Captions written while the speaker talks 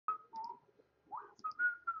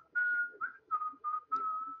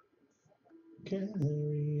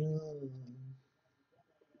carry on.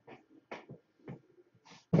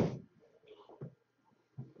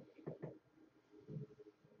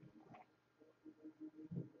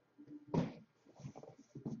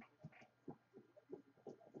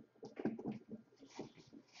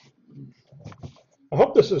 I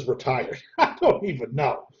hope this is retired. I don't even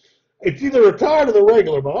know. It's either retired or the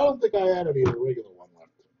regular, but I don't think I had any of the regular one left.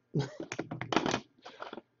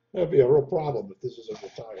 That'd be a real problem if this isn't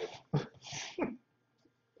retired.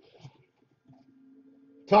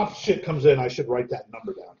 Top shit comes in, I should write that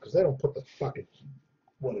number down because they don't put the fucking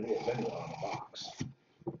what it is anywhere on the box.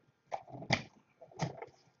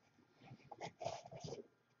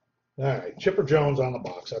 All right, Chipper Jones on the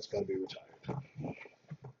box. That's got to be retired.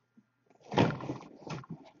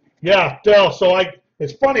 Yeah, Dell. So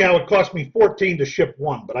it's funny how it cost me 14 to ship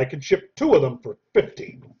one, but I can ship two of them for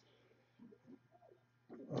 15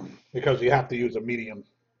 because you have to use a medium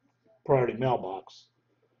priority mailbox.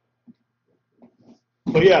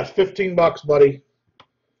 So yeah, it's 15 bucks, buddy.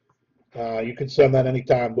 You can send that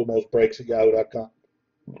anytime. BoomosBreaks@yahoo.com,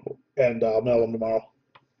 and I'll mail them tomorrow.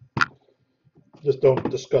 Just don't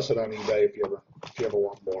discuss it on eBay if you ever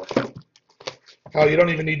want more. Hell, you don't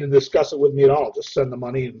even need to discuss it with me at all. Just send the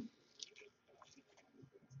money,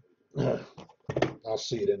 and I'll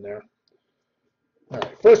see it in there. All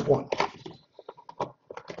right, first one.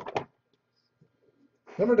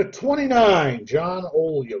 Number to 29, John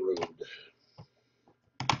Olyarud.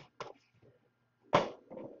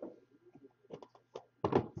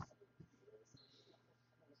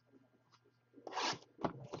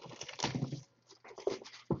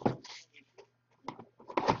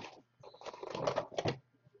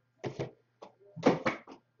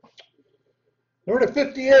 Number to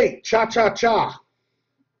 58, Cha Cha Cha.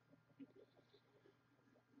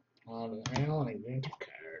 On the Allen and card.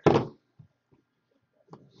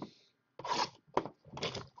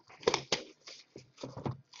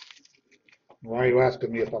 Why are you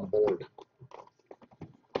asking me if I'm bored?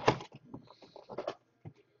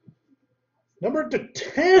 Number to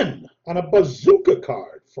 10 on a bazooka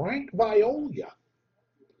card, Frank Viola.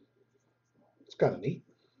 It's kind of neat.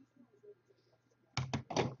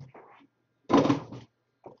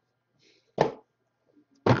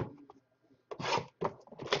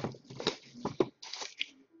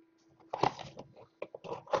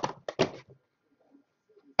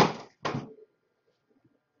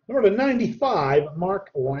 Number to 95, Mark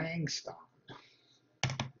Langston.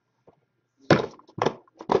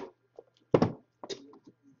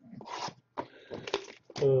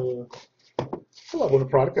 I love when a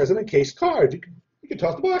product has an encased card. You can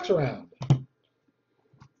toss the box around.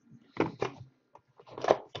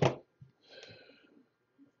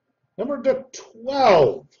 Number to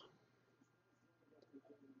 12.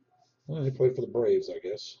 Well, he played for the Braves, I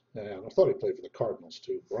guess. Yeah, I thought he played for the Cardinals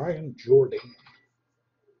too. Brian Jordan.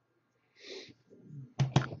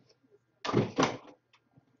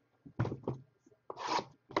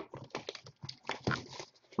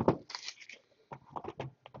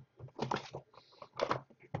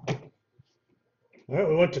 All right,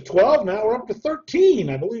 we went to 12. Now we're up to 13.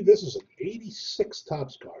 I believe this is an 86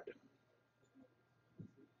 Topps card.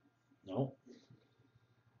 No.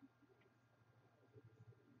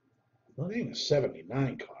 Not even a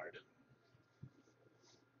 79 card.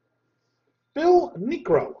 Phil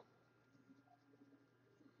Niekro.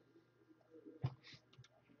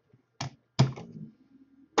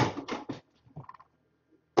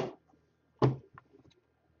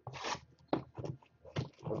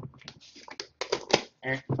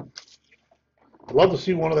 I'd love to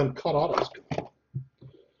see one of them cut autos come out.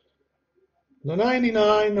 The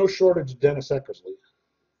 99, no shortage of Dennis Eckersley.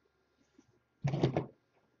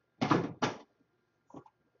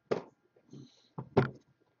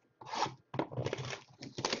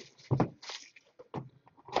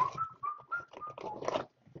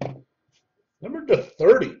 Number to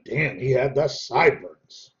 30. Damn, he had the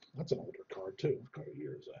sideburns. That's an older card, too. What kind of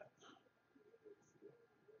year is that?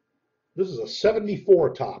 This is a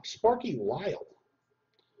 74 top. Sparky Lyle.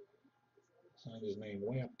 Signed his name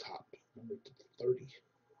way up top. Number to 30.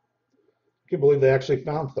 I can't believe they actually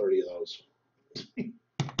found 30 of those.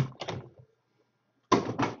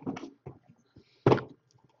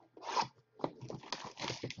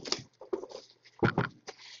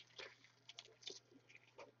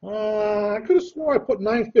 I could have swore I put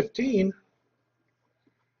 915.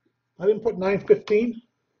 I didn't put 915.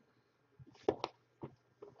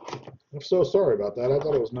 I'm so sorry about that. I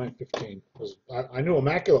thought it was 915 because I knew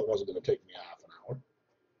Immaculate wasn't going to take me half an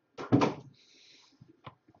hour.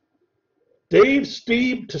 Dave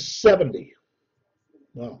Steve to 70.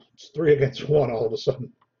 Well, it's 3 against 1 all of a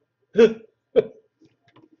sudden.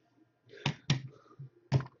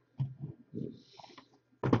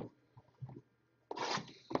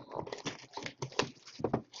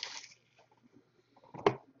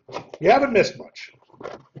 You haven't missed much.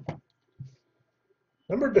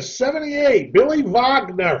 Number to 78, Billy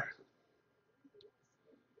Wagner.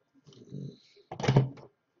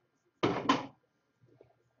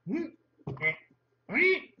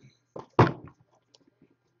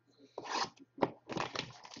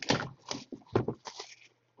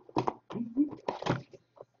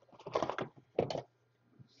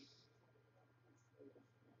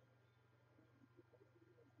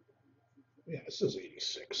 Yeah, this is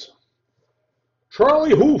 86.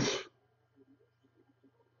 Charlie Hoof.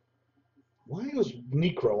 Why is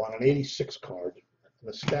Necro on an 86 card and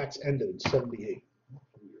the stats ended in 78?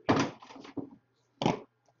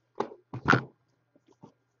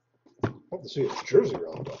 Hope to see his jersey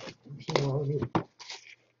relevant.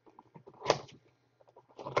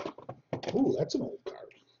 Ooh, that's an old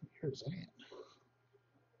card. Here's that.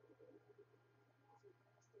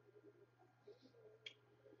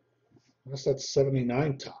 I guess that's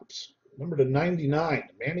 79 tops. Number to 99,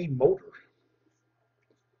 Manny Motor.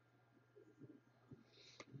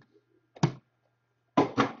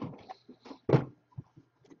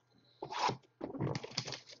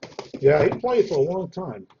 Yeah, he played for a long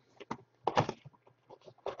time.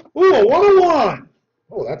 Ooh, a 101!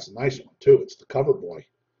 Oh, that's a nice one, too. It's the cover boy.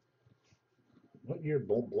 What year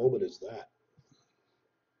Blobit is that?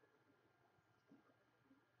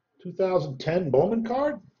 2010 Bowman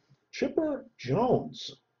card? Chipper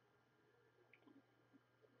Jones.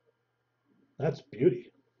 That's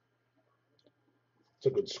beauty. It's a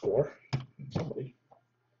good score. Somebody.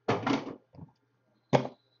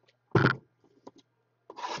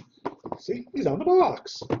 See, he's on the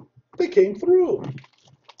box. They came through.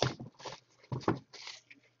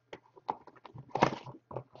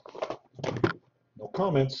 No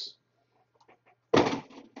comments.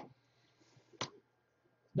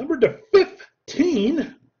 Number to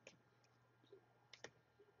 15.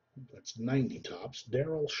 That's 90 tops.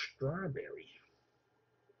 Darryl Strawberry.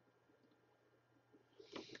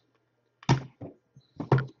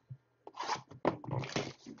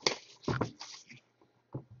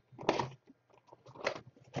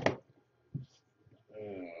 Uh,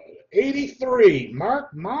 83.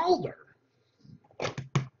 Mark Mulder.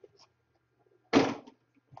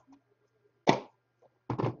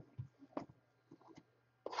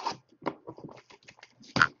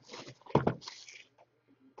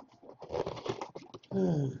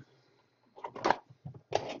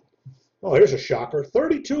 Oh, here's a shocker.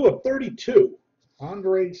 32 of 32.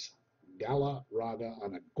 Andres Galarraga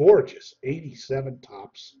on a gorgeous 87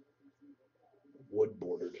 tops. Wood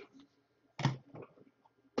bordered.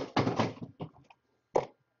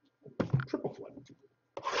 Triple flip.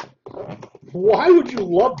 Why would you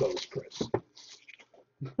love those, Chris?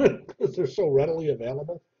 Because they're so readily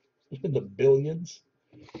available in the billions.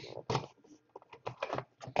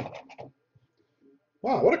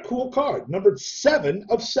 Wow, what a cool card. Numbered 7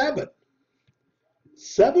 of 7.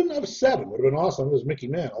 7 of 7. Would have been awesome if it was Mickey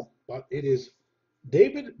Mantle, but it is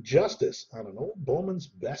David Justice on an old Bowman's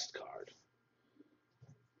Best card.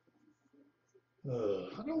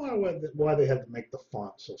 I don't know why they had to make the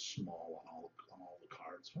font so small on all the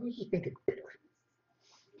cards. Why don't you just make it bigger?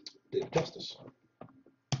 David Justice.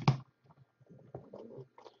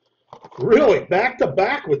 Really, back to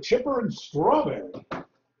back with Chipper and Strawberry.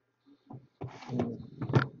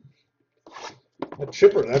 That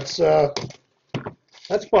Chipper, that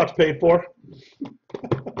spot's paid for.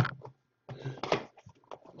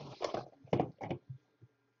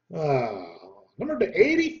 Number to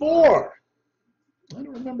 84. I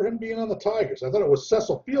don't remember him being on the Tigers. I thought it was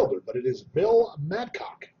Cecil Fielder, but it is Bill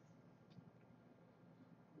Madcock.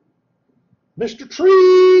 Mr.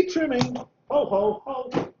 Tree Trimming. Ho, ho, ho.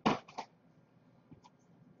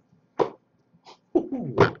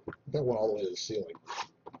 Ooh, that went all the way to the ceiling.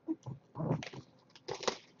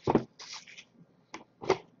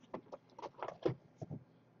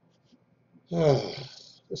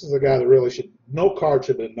 This is a guy that really should, no card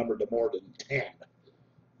should have been numbered to more than 10.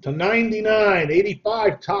 To 99,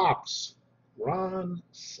 85 tops. Ron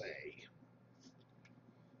Say.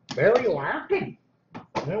 Barry Larkin.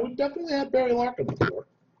 Yeah, we've definitely had Barry Larkin before.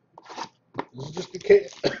 This is just the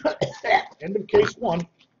case. End of case 1.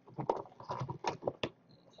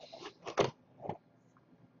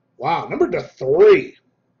 Wow, number to 3.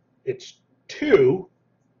 It's 2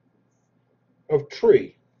 of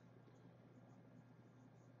Tree.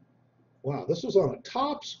 Wow, this was on a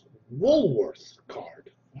Topps Woolworth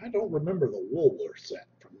card. I don't remember the Woolworth set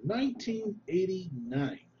from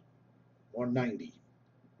 1989 or 90.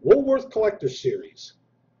 Woolworth Collector Series.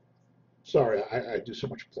 Sorry, I do so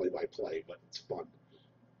much play-by-play, but it's fun.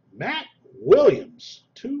 Matt Williams,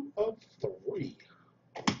 2 of 3.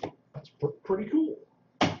 pretty cool.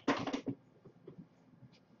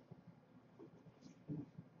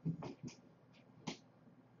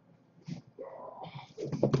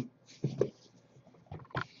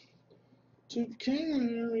 To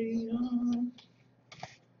carry on.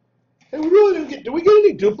 Hey, we really didn't get. Did we get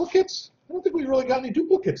any duplicates? I don't think we really got any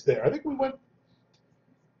duplicates there. I think we went.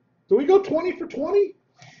 Did we go 20 for 20?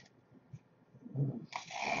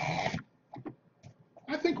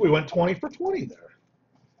 I think we went 20 for 20 there.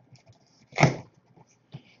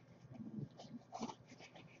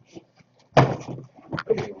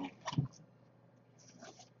 Could be wrong.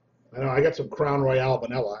 I know I got some Crown Royale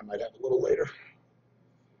vanilla. I might have a little later.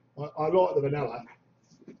 I'll go with the vanilla.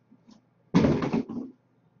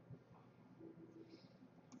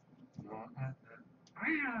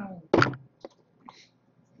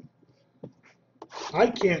 I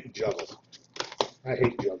can't juggle. I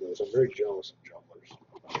hate jugglers. I'm very jealous of jugglers.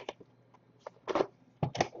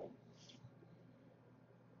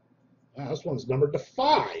 Wow, this one's numbered to 5.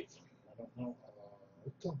 I don't know.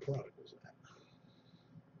 What kind of product was that?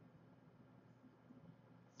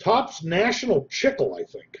 Topps National Chickle, I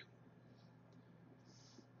think.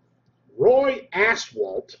 Roy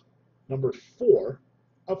Aswalt, number 4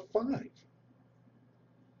 of 5.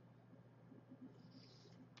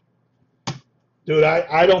 Dude,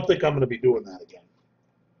 I don't think I'm going to be doing that again.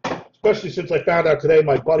 Especially since I found out today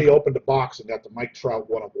my buddy opened a box and got the Mike Trout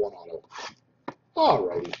 1 of 1 auto.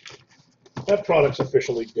 Alrighty. That product's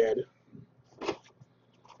officially dead.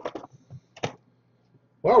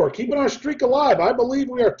 Well, we're keeping our streak alive. I believe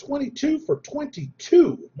we are 22 for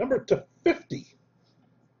 22. Number to 50.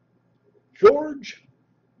 George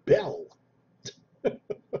Bell. I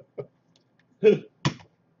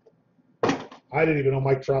didn't even know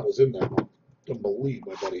Mike Trout was in that one. Couldn't believe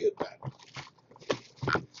my buddy hit that.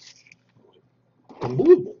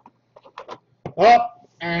 Unbelievable. Up.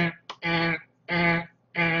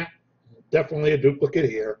 Definitely a duplicate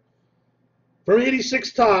here. From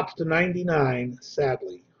 86 Topps to 99,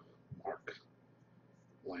 sadly, Mark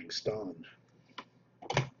Langston.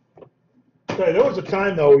 Okay, there was a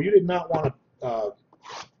time, though, where you did not want to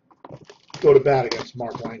go to bat against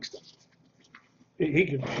Mark Langston.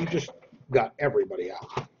 He just got everybody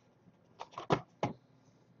out.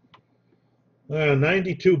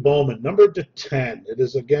 92 Bowman, numbered to 10. It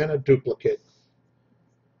is again a duplicate.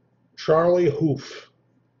 Charlie Hoof.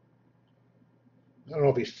 I don't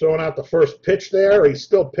know if he's throwing out the first pitch there or he's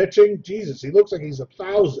still pitching. Jesus, he looks like he's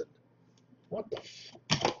 1,000. What the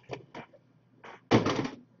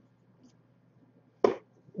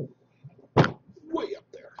way up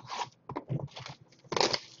there.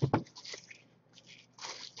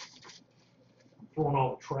 Throwing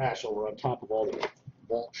all the trash over on top of all the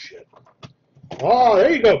vault shit. Oh,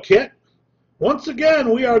 there you go, Kit. Once again,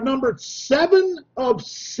 we are numbered 7 of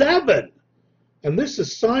 7. And this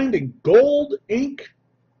is signed in gold ink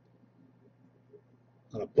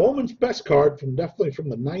on a Bowman's Best card from definitely from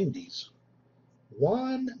the 90s.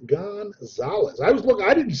 Juan Gonzalez. I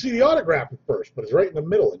didn't see the autograph at first, but it's right in the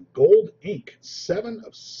middle in gold ink. 7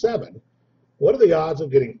 of 7. What are the odds of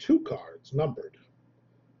getting 2 cards numbered?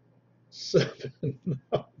 7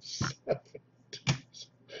 of 7.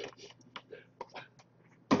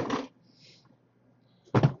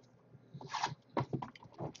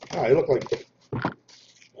 Oh, he looked like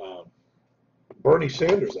Bernie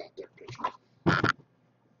Sanders out there pitching.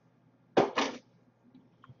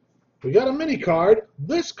 We got a mini card.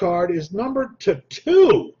 This card is numbered to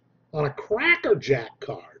 2 on a Cracker Jack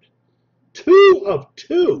card. 2 of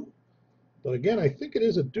 2. But again, I think it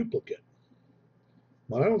is a duplicate.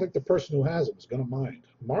 But I don't think the person who has it is going to mind.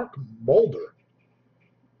 Mark Mulder.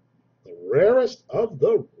 The rarest of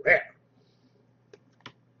the rare.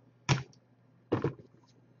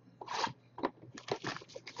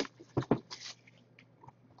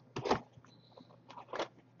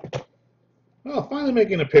 Oh, finally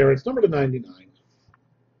making an appearance, number to 99.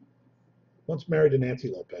 Once married to Nancy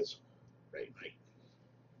Lopez. Great night.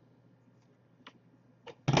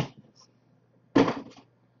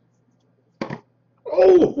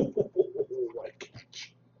 Oh, what a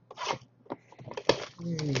catch.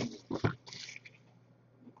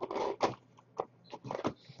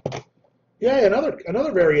 Yeah,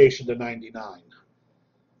 another variation to 99.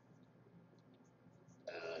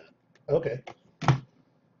 Okay.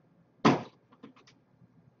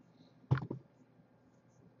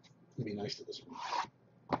 Be nice to this one.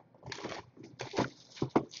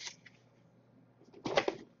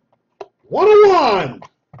 101.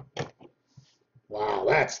 Wow,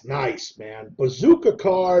 that's nice, man. Bazooka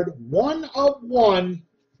card, 1 of 1.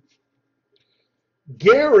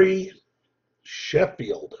 Gary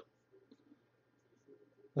Sheffield.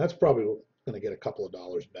 That's probably Going to get a couple of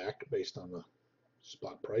dollars back based on the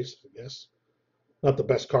spot price, I guess. Not the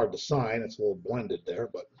best card to sign. It's a little blended there,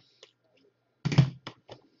 but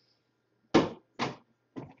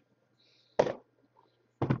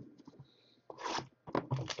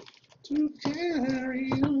to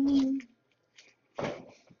carry on.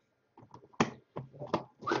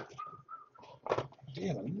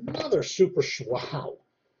 Damn, another super wow.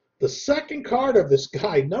 The second card of this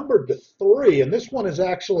guy, numbered to 3, and this one is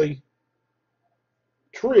actually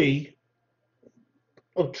Tree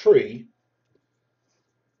of Tree.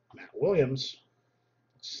 Matt Williams,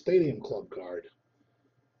 Stadium Club card.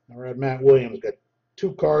 All right, Matt Williams got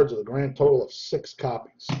 2 cards with a grand total of 6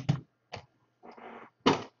 copies.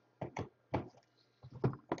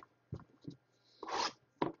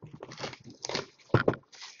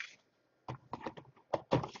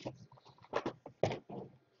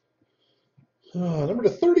 Number to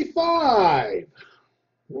 35,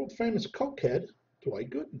 world famous cokehead, Dwight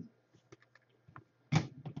Gooden.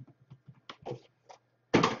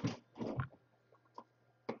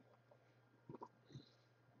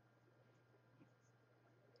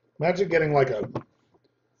 Imagine getting like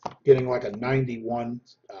a 91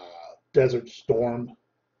 Desert Storm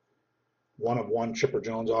 1/1 Chipper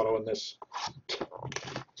Jones auto in this.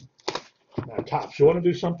 Now, Tops, you want to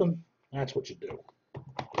do something? That's what you do.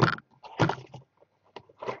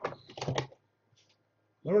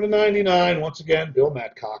 Number to 99, once again, Bill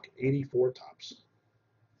Madcock, 84 Tops.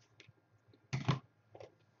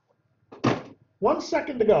 1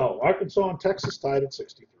 second to go. Arkansas and Texas tied at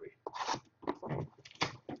 63.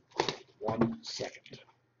 1 second.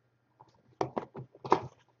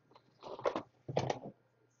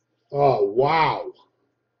 Oh, wow.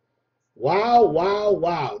 Wow, wow,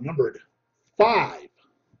 wow. Numbered 5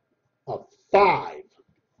 of 5.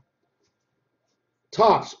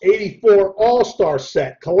 Topps 84 All-Star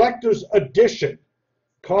Set, Collector's Edition.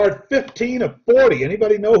 Card 15 of 40.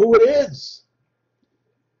 Anybody know who it is?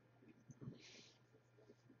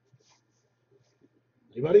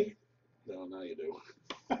 Anybody? No, now you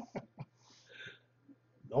do.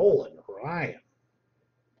 Nolan Ryan.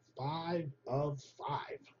 5 of 5.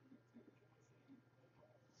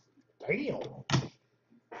 Damn.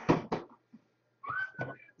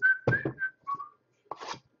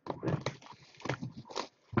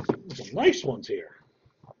 Some nice ones here.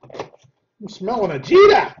 I'm smelling a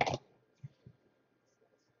Jeter.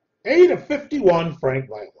 8 of 51, Frank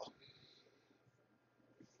Viola.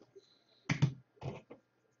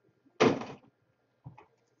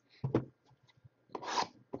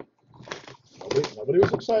 Nobody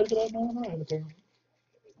was excited about Nolan Ryan, apparently.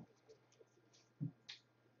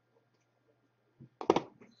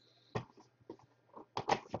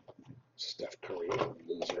 Steph Curry,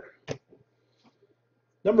 loser.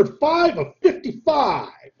 Number 5 of 55,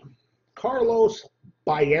 Carlos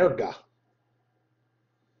Baerga.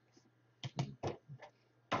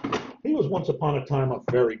 He was once upon a time a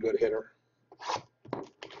very good hitter.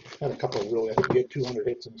 Had a couple of really, I think he had 200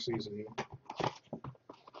 hits in the season even.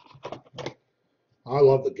 I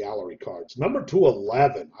love the gallery cards. Number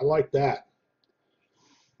 211, I like that.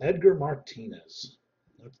 Edgar Martinez.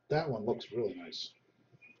 That one looks really nice.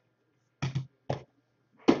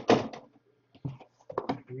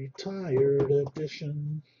 Retired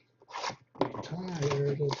edition.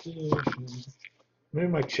 Retired edition. Maybe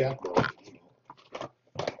my chat broke.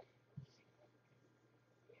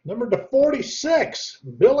 Number to 46,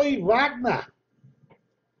 Billy Wagner.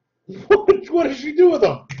 What does she do with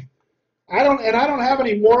them? I don't have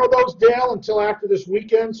any more of those, Dale, until after this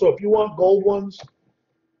weekend. So if you want gold ones,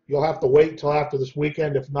 you'll have to wait till after this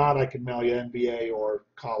weekend. If not, I can mail you NBA or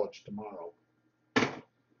college tomorrow.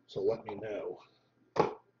 So let me know.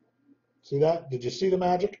 See that? Did you see the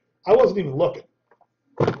magic? I wasn't even looking.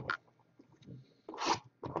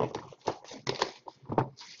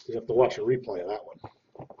 You have to watch a replay of that one.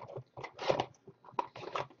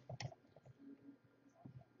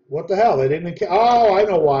 What the hell? They didn't. Oh, I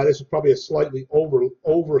know why. This is probably a slightly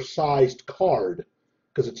oversized card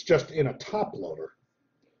because it's just in a top loader.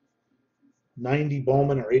 90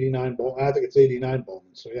 Bowman or 89 Bowman. I think it's 89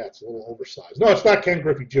 Bowman. So yeah, it's a little oversized. No, it's not Ken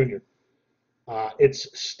Griffey Jr. It's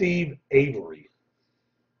Steve Avery.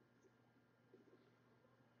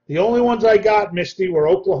 The only ones I got, Misty, were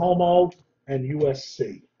Oklahoma and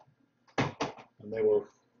USC, and they were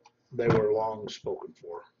long spoken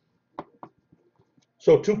for.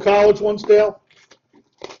 So 2 college ones, Dale.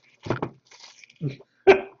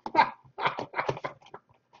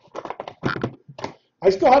 I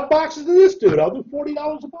still have boxes of this, dude. I'll do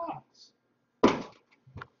 $40 a box.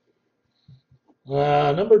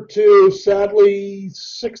 Number 2, sadly,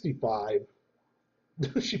 65.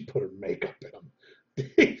 She put her makeup in them.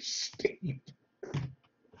 Steve.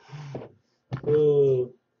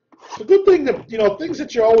 It's a good thing that, things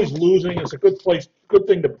that you're always losing. It's a good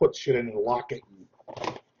thing to put shit in and lock it.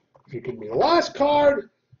 If you can be the last card,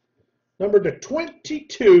 number to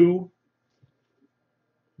 22.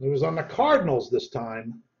 It was on the Cardinals this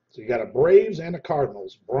time. So you got a Braves and a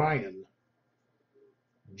Cardinals. Brian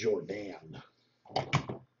Jordan.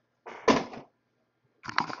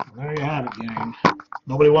 There you have it, gang.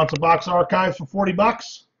 Nobody wants a box of Archives for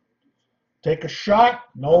 $40? Take a shot.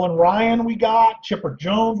 Nolan Ryan we got. Chipper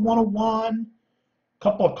Jones 101.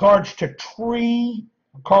 Couple of cards to Tree.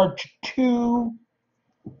 A card to 2.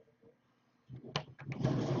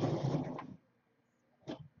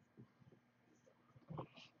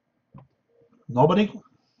 Nobody?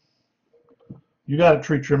 You got it,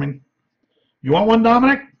 Tree Trimming. You want one,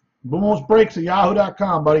 Dominic? Boomos Breaks at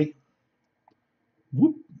yahoo.com, buddy.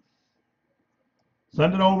 Whoop.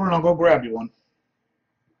 Send it over and I'll go grab you one.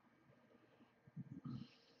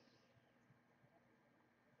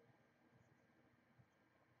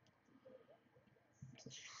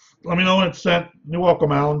 Let me know when it's sent. You're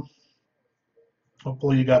welcome, Alan.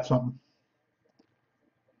 Hopefully you got something.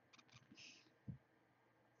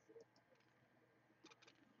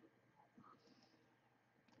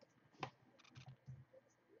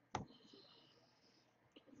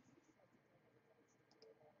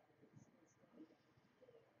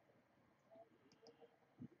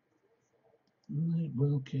 It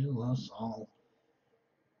will kill us all.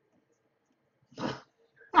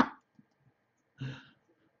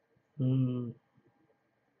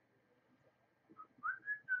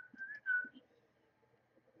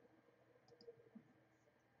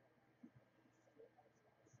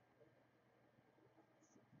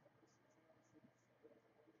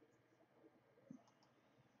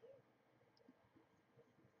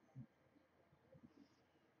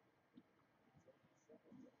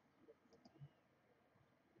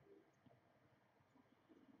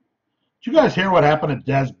 Did you guys hear what happened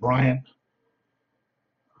to Des Bryant?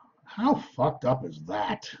 How fucked up is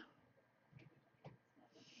that?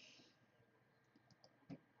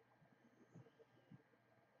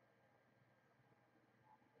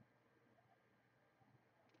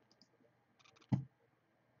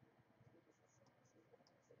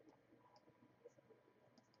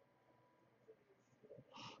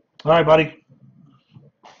 All right, buddy.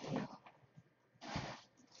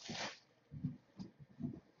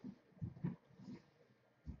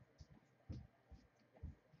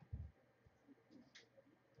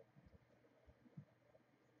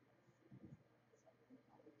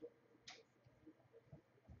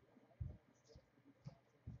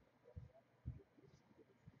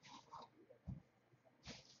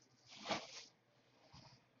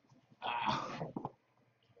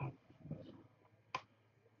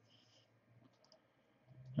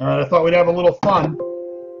 All right, I thought we'd have a little fun.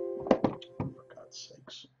 For God's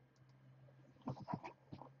sakes.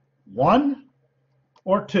 1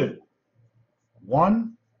 or 2?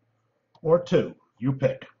 1 or 2? You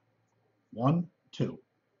pick. 1, 2.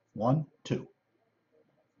 1, 2.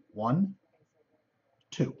 1,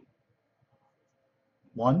 2.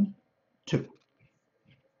 1, 2.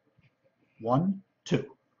 1, 2.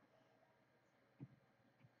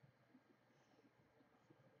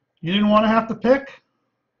 You didn't want to have to pick?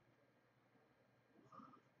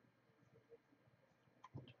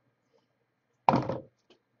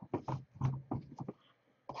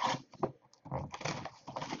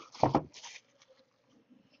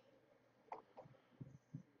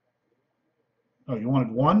 Oh, you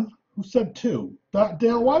wanted 1? Who said 2?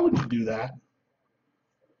 Dale, why would you do that?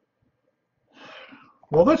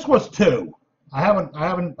 Well, this was 2.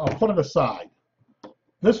 I'll put it aside.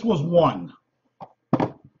 This was 1.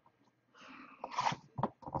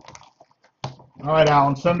 All right,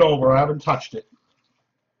 Alan, send over. I haven't touched it.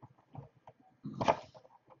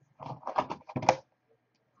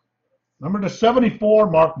 Number to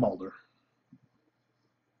 74, Mark Mulder.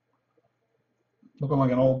 Looking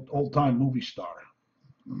like an old-time movie star.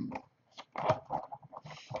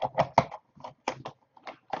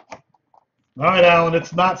 All right, Alan, it's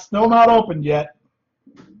still not open yet.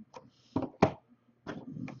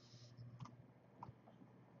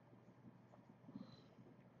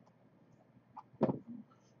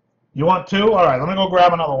 You want 2? All right, let me go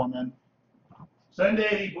grab another one then. Send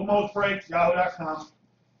 80, Boomos Breaks, yahoo.com.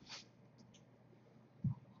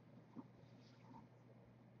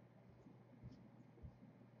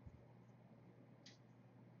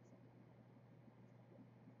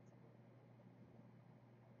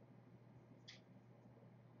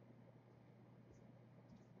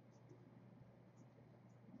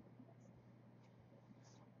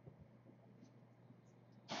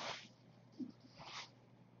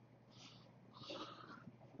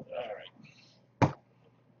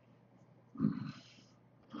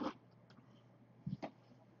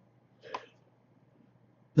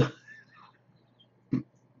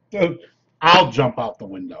 Dude, I'll jump out the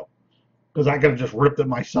window because I could have just ripped it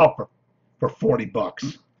myself for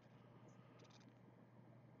 $40.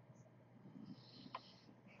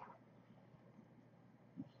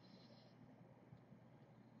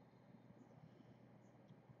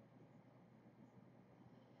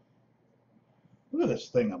 Look at this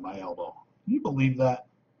thing on my elbow. Can you believe that?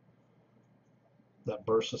 That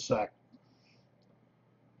bursa sac.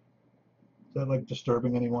 Is that like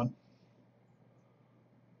disturbing anyone?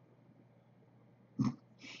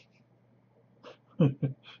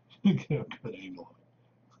 Get a good angle.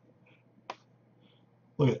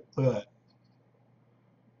 Look at that.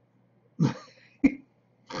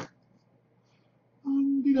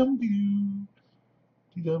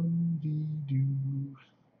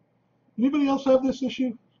 Anybody else have this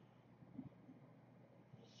issue?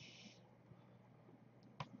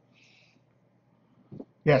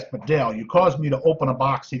 Yes, but Dale, you caused me to open a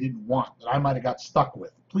box he didn't want that I might have got stuck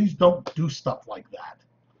with. Please don't do stuff like that.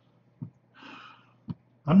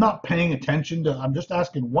 I'm not paying attention to, I'm just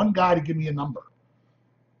asking one guy to give me a number.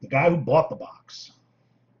 The guy who bought the box.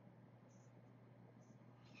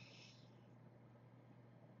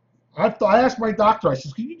 I asked my doctor, I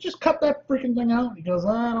says, can you just cut that freaking thing out? He goes,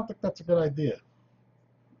 I don't think that's a good idea.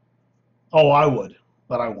 Oh, I would,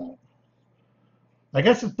 but I won't. I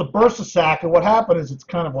guess it's the bursa sac, and what happened is it's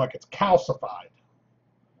kind of like it's calcified.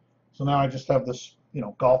 So now I just have this,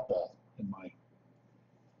 golf ball in my,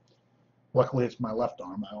 luckily it's my left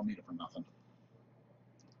arm. I don't need it for nothing.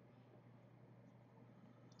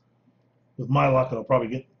 With my luck, it'll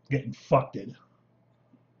probably get infected.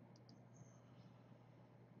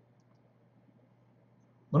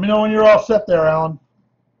 Let me know when you're all set there, Alan.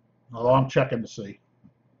 Although I'm checking to see.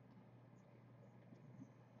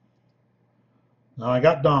 Now I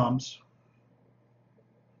got Dom's.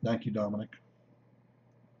 Thank you, Dominic.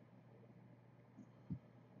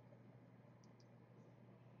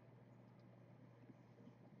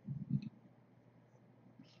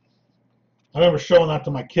 I remember showing that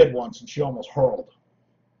to my kid once, and she almost hurled.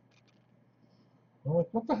 I'm like,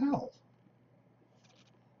 what the hell?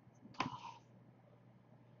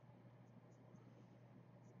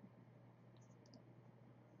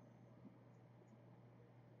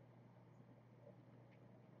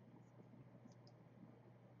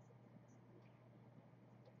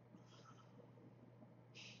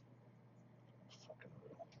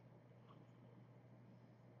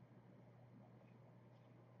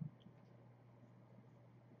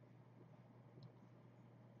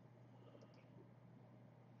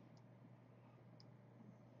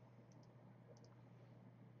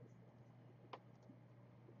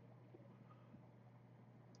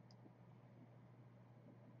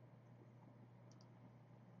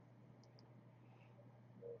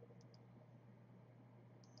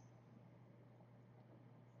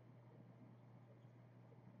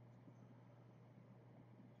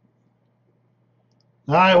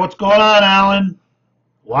 All right, what's going on, Alan?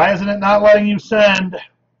 Why isn't it not letting you send?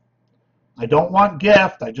 I don't want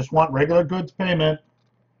gift. I just want regular goods payment.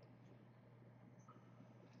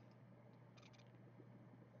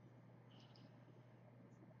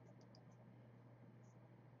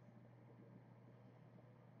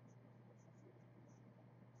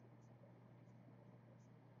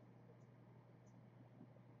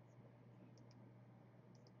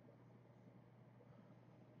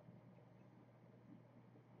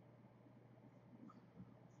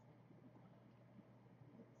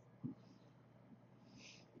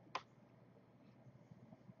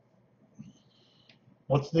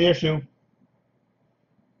 What's the issue?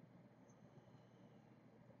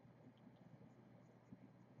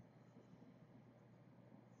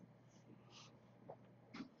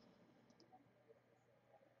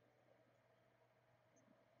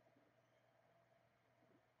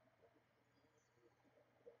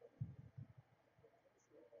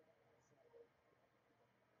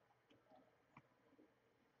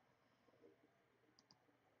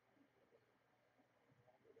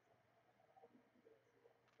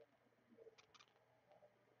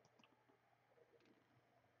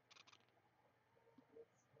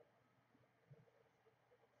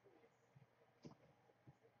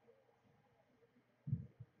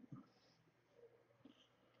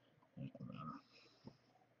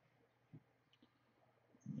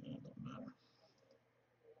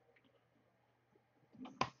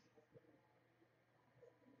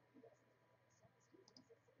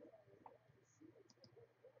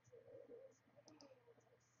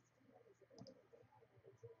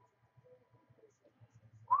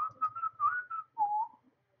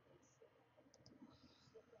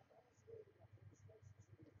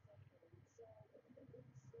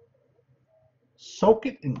 Soak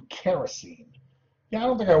it in kerosene. Yeah, I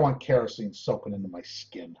don't think I want kerosene soaking into my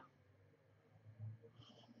skin.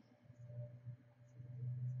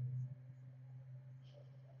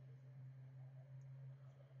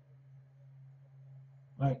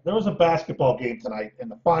 Right. There was a basketball game tonight, and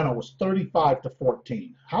the final was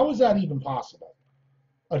 35-14. How is that even possible?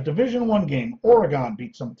 A Division I game, Oregon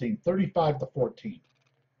beat some team 35-14.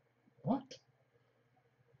 What?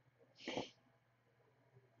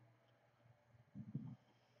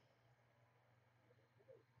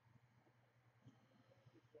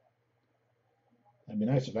 It'd be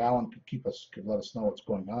nice if Alan could let us know what's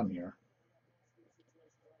going on here.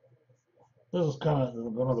 This is kind of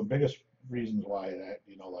one of the biggest reasons why that,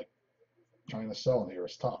 like trying to sell in here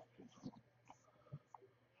is tough.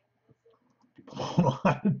 People don't know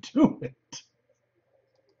how to do it.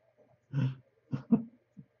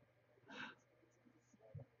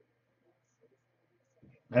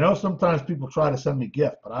 I know sometimes people try to send me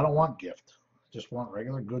gift, but I don't want gift. I just want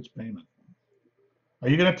regular goods payment. Are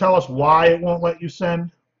you going to tell us why it won't let you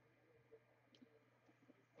send?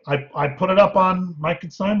 I put it up on my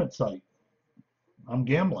consignment site. I'm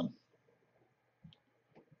gambling.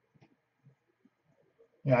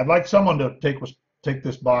 Yeah, I'd like someone to take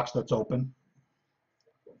this box that's open.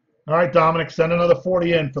 All right, Dominic, send another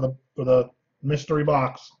 40 in for the mystery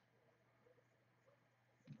box.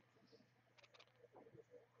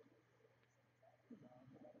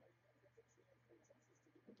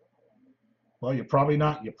 Well, you probably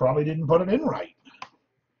didn't put it in right.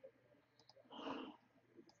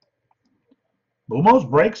 Bumos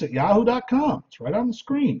Breaks at yahoo.com. It's right on the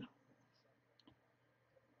screen.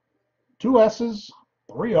 2 S's,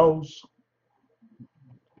 3 O's.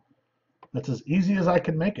 That's as easy as I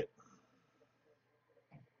can make it.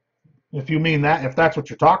 If you mean that, if that's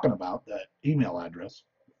what you're talking about, that email address.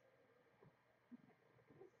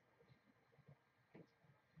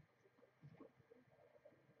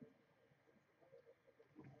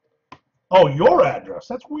 Oh, your address.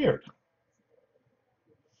 That's weird.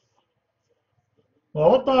 Well,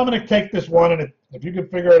 let Dominic take this one, and if you can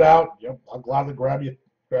figure it out, yep, I'll gladly grab you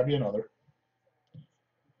another.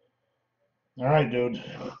 All right, dude.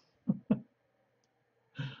 Of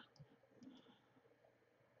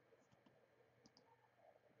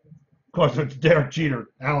course, if it's Derek Jeter,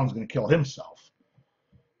 Allen's going to kill himself.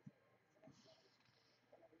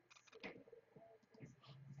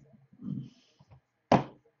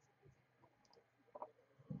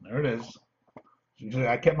 There it is. Usually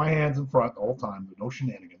I kept my hands in front the whole time. No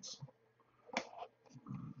shenanigans.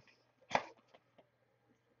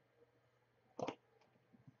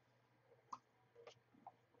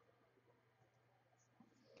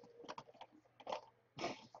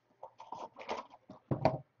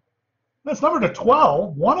 That's number to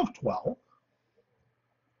 12, 1 of 12.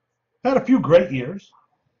 Had a few great years.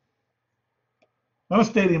 On a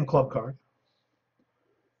Stadium Club card.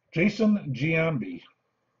 Jason Giambi.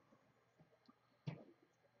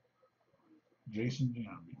 Jason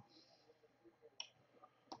Giambi.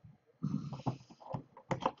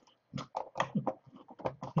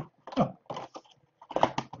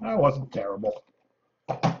 That wasn't terrible.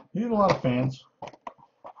 He had a lot of fans.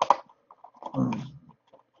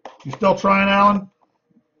 You still trying, Alan?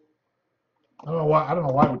 I don't know why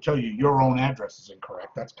I would tell you your own address is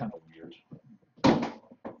incorrect. That's kind of weird.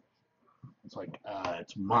 It's like,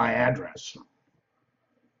 it's my address.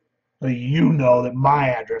 So you know that my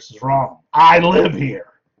address is wrong. I live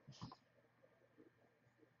here.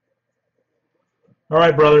 All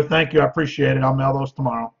right, brother. Thank you. I appreciate it. I'll mail those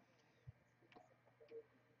tomorrow.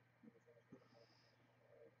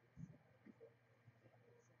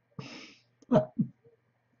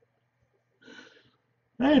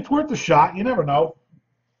 Hey, it's worth a shot. You never know.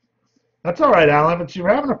 That's all right, Alan. If you're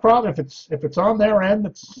having a problem, if it's on their end,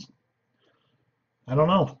 I don't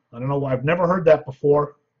know. I've never heard that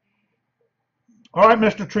before. All right,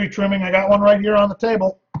 Mr. Tree Trimming, I got one right here on the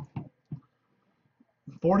table.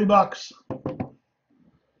 $40.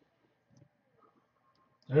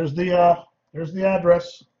 There's the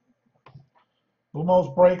address.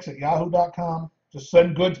 Bumos Breaks at yahoo.com. Just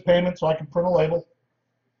send goods payment so I can print a label.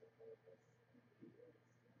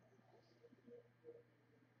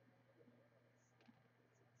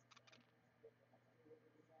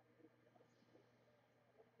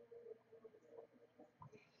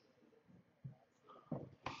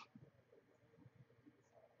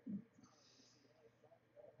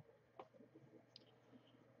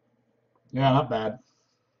 Yeah, not bad.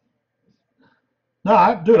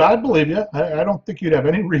 No, dude, I believe you. I don't think you'd have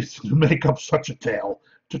any reason to make up such a tale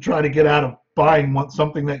to try to get out of buying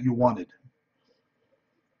something that you wanted.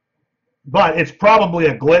 But it's probably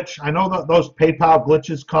a glitch. I know that those PayPal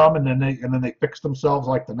glitches come and then they fix themselves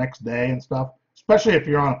like the next day and stuff. Especially if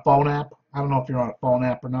you're on a phone app. I don't know if you're on a phone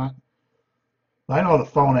app or not. I know the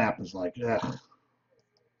phone app is like, ugh,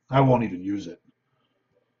 I won't even use it.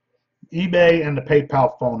 eBay and the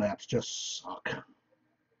PayPal phone apps just suck.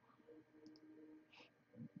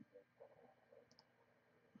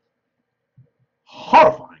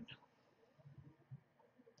 Horrifying.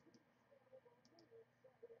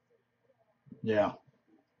 Yeah.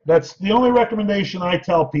 That's the only recommendation I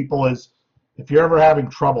tell people is if you're ever having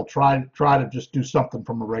trouble, try to just do something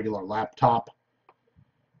from a regular laptop.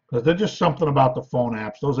 Because there's just something about the phone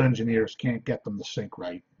apps. Those engineers can't get them to sync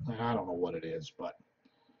right. I don't know what it is, but.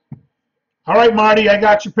 All right, Marty, I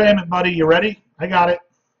got your payment, buddy. You ready? I got it.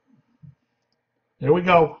 Here we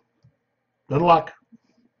go. Good luck.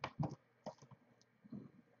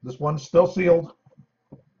 This one's still sealed.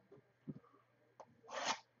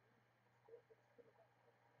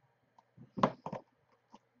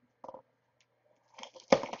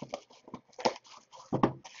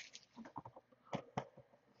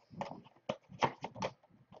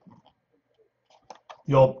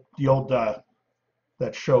 The old that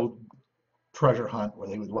show Treasure Hunt where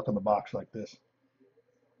they would look in the box like this.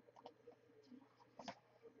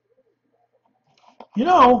 You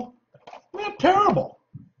know, not terrible.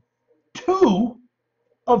 2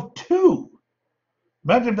 of 2.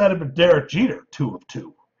 Imagine if that had been Derek Jeter, 2 of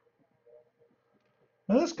 2.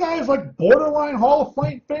 Now this guy is like borderline Hall of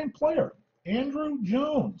Fame player. Andrew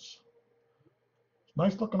Jones.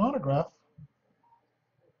 Nice looking autograph.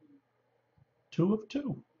 2 of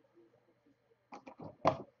 2.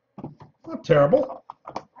 Not terrible.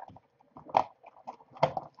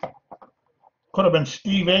 Could have been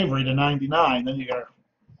Steve Avery to 99. Then you gotta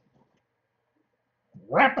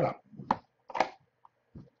wrap it up.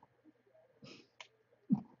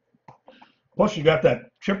 Plus you got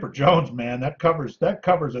that Chipper Jones, man. That covers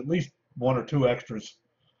at least 1 or 2 extras.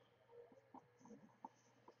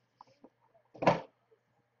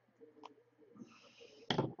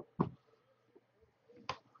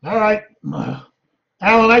 All right.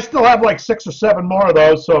 Alan, I still have like 6 or 7 more of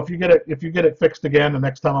those. So if you get it fixed again the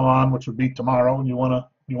next time I'm on, which would be tomorrow, and you wanna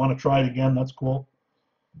try it again, that's cool.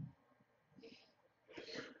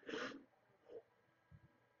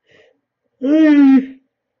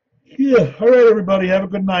 Yeah. All right, everybody. Have a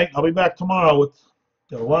good night. I'll be back tomorrow with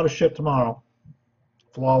a lot of shit tomorrow.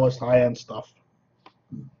 Flawless, high-end stuff.